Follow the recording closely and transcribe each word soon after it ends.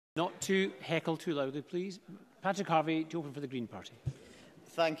Not to heckle too loudly, please. Patrick Harvie, to open for the Green Party.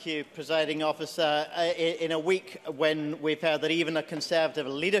 Thank you, Presiding Officer. In a week when we've heard that even a Conservative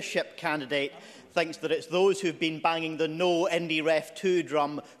leadership candidate thinks that it's those who've been banging the no Indy Ref 2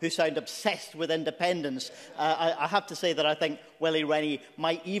 drum who sound obsessed with independence, I have to say that I think Willie Rennie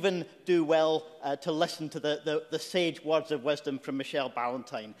might even do well to listen to the sage words of wisdom from Michelle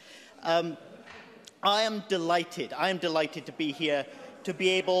Ballantyne. I am delighted to be here to be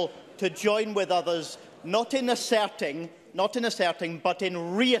able to join with others, not in asserting, but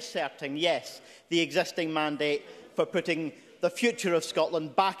in reasserting, yes, the existing mandate for putting the future of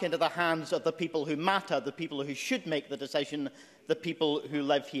Scotland back into the hands of the people who matter, the people who should make the decision, the people who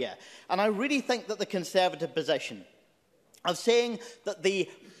live here. And I really think that the Conservative position of saying that the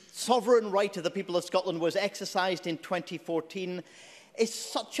sovereign right of the people of Scotland was exercised in 2014 is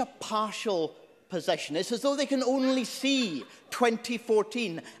such a partial position. It's as though they can only see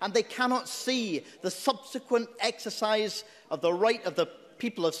 2014 and they cannot see the subsequent exercise of the right of the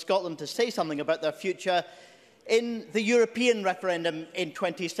people of Scotland to say something about their future in the European referendum in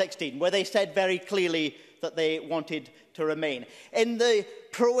 2016, where they said very clearly that they wanted to remain. In the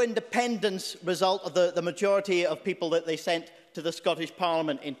pro-independence result of the majority of people that they sent to the Scottish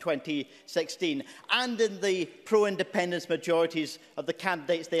Parliament in 2016, and in the pro-independence majorities of the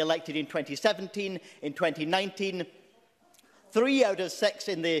candidates they elected in 2017, in 2019, 3 out of 6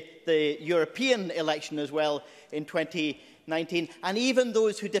 in the European election as well in 2019, and even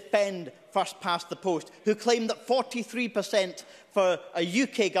those who defend first past the post, who claim that 43% for a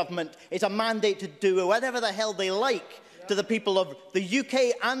UK government is a mandate to do whatever the hell they like to the people of the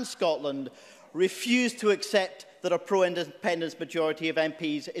UK and Scotland, refuse to accept that a pro-independence majority of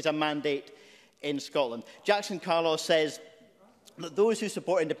MPs is a mandate in Scotland. Jackson Carlos says that those who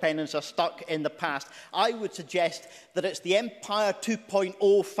support independence are stuck in the past. I would suggest that it's the Empire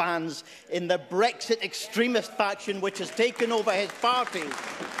 2.0 fans in the Brexit extremist faction which has taken over his party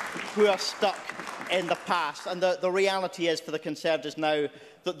who are stuck in the past. And the reality is for the Conservatives now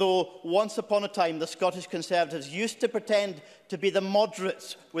that though once upon a time the Scottish Conservatives used to pretend to be the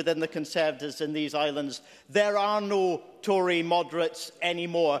moderates within the Conservatives in these islands, there are no Tory moderates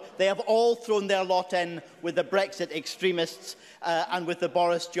anymore. They have all thrown their lot in with the Brexit extremists and with the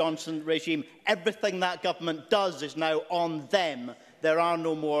Boris Johnson regime. Everything that government does is now on them. There are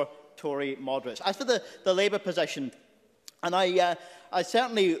no more Tory moderates. As for the Labour position, and I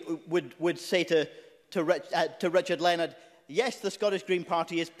certainly would say to Richard Leonard, yes, the Scottish Green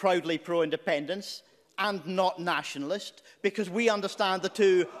Party is proudly pro-independence and not nationalist, because we understand the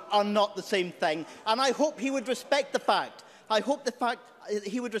two are not the same thing. And I hope he would respect the fact.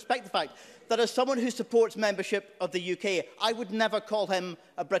 He would respect the fact that as someone who supports membership of the UK, I would never call him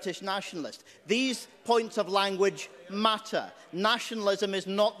a British nationalist. These points of language matter. Nationalism is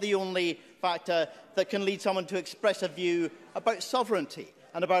not the only factor that can lead someone to express a view about sovereignty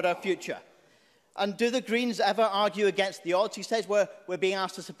and about our future. And do the Greens ever argue against the odds? He says we're being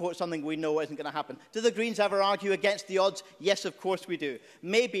asked to support something we know isn't going to happen. Do the Greens ever argue against the odds? Yes, of course we do.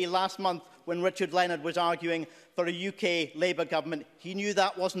 Maybe last month when Richard Leonard was arguing for a UK Labour government, he knew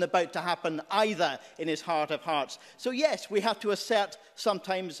that wasn't about to happen either in his heart of hearts. So yes, we have to assert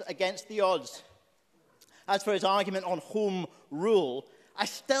sometimes against the odds. As for his argument on home rule, I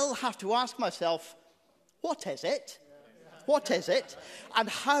still have to ask myself, what is it? What is it? And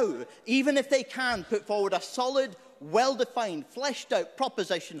how, even if they can put forward a solid, well-defined, fleshed-out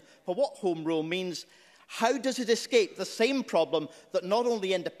proposition for what home rule means, how does it escape the same problem that not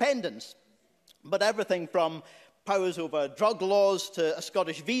only independence, but everything from powers over drug laws to a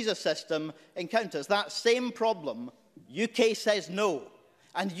Scottish visa system encounters? That same problem, UK says no.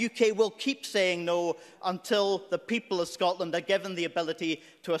 And UK will keep saying no until the people of Scotland are given the ability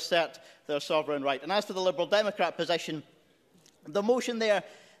to assert their sovereign right. And as for the Liberal Democrat position, the motion there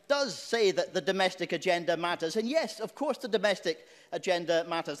does say that the domestic agenda matters. And yes, of course, the domestic agenda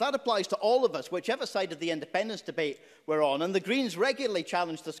matters. That applies to all of us, whichever side of the independence debate we're on. And the Greens regularly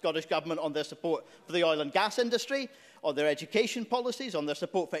challenge the Scottish Government on their support for the oil and gas industry, on their education policies, on their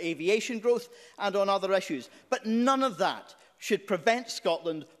support for aviation growth, and on other issues. But none of that should prevent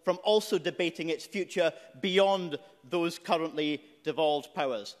Scotland from also debating its future beyond those currently devolved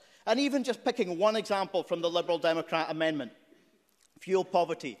powers. And even just picking one example from the Liberal Democrat amendment, fuel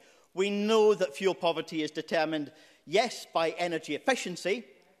poverty. We know that fuel poverty is determined, yes, by energy efficiency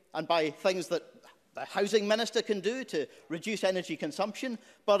and by things that the Housing Minister can do to reduce energy consumption,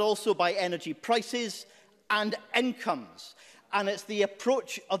 but also by energy prices and incomes. And it's the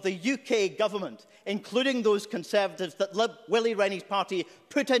approach of the UK government, including those Conservatives that Willie Rennie's party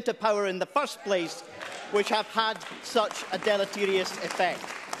put into power in the first place, which have had such a deleterious effect.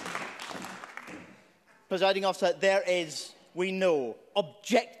 Presiding Officer, there is, we know,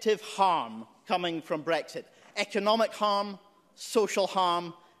 objective harm coming from Brexit. Economic harm, social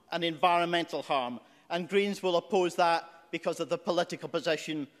harm and environmental harm. And Greens will oppose that because of the political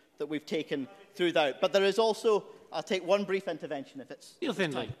position that we've taken throughout. But there is also, I'll take one brief intervention if it's Neil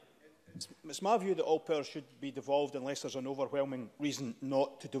Findlay. It's my view that all powers should be devolved unless there's an overwhelming reason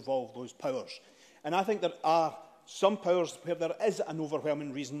not to devolve those powers. And I think there are some powers where there is an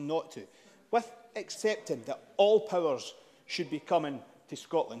overwhelming reason not to. With accepting that all powers should be coming to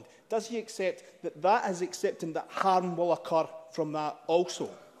Scotland, does he accept that that is accepting that harm will occur from that also?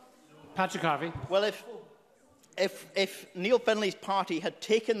 Patrick Harvie. Well, if Neil Findlay's party had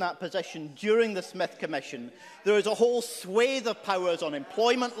taken that position during the Smith Commission, there is a whole swathe of powers on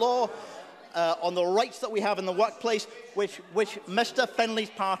employment law, on the rights that we have in the workplace, which Mr Findlay's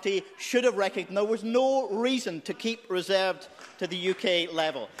party should have recognised. There was no reason to keep reserved to the UK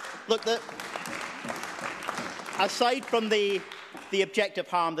level. Look, aside from the objective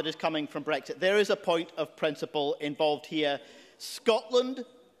harm that is coming from Brexit, there is a point of principle involved here. Scotland,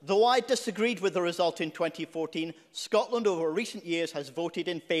 though I disagreed with the result in 2014, Scotland over recent years has voted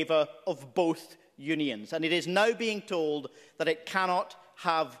in favour of both unions, and it is now being told that it cannot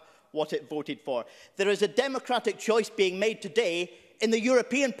have what it voted for. There is a democratic choice being made today in the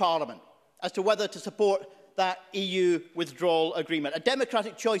European Parliament as to whether to support that EU withdrawal agreement. A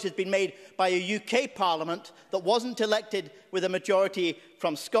democratic choice has been made by a UK Parliament that wasn't elected with a majority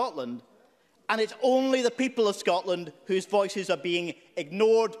from Scotland, and it's only the people of Scotland whose voices are being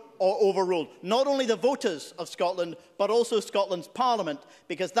ignored or overruled. Not only the voters of Scotland, but also Scotland's Parliament,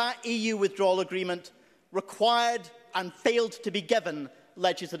 because that EU withdrawal agreement required and failed to be given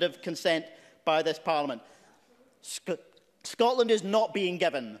legislative consent by this Parliament. Scotland is not being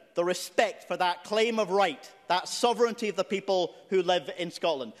given the respect for that claim of right, that sovereignty of the people who live in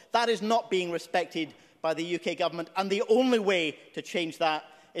Scotland. That is not being respected by the UK government, and the only way to change that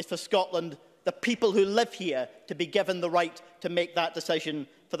is for Scotland, the people who live here, to be given the right to make that decision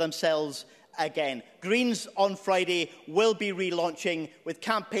for themselves again. Greens on Friday will be relaunching with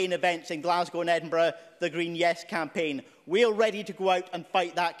campaign events in Glasgow and Edinburgh, the Green Yes campaign. We are ready to go out and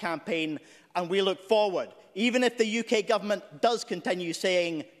fight that campaign, and we look forward. Even if the UK government does continue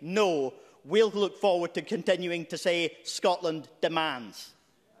saying no, we'll look forward to continuing to say Scotland demands.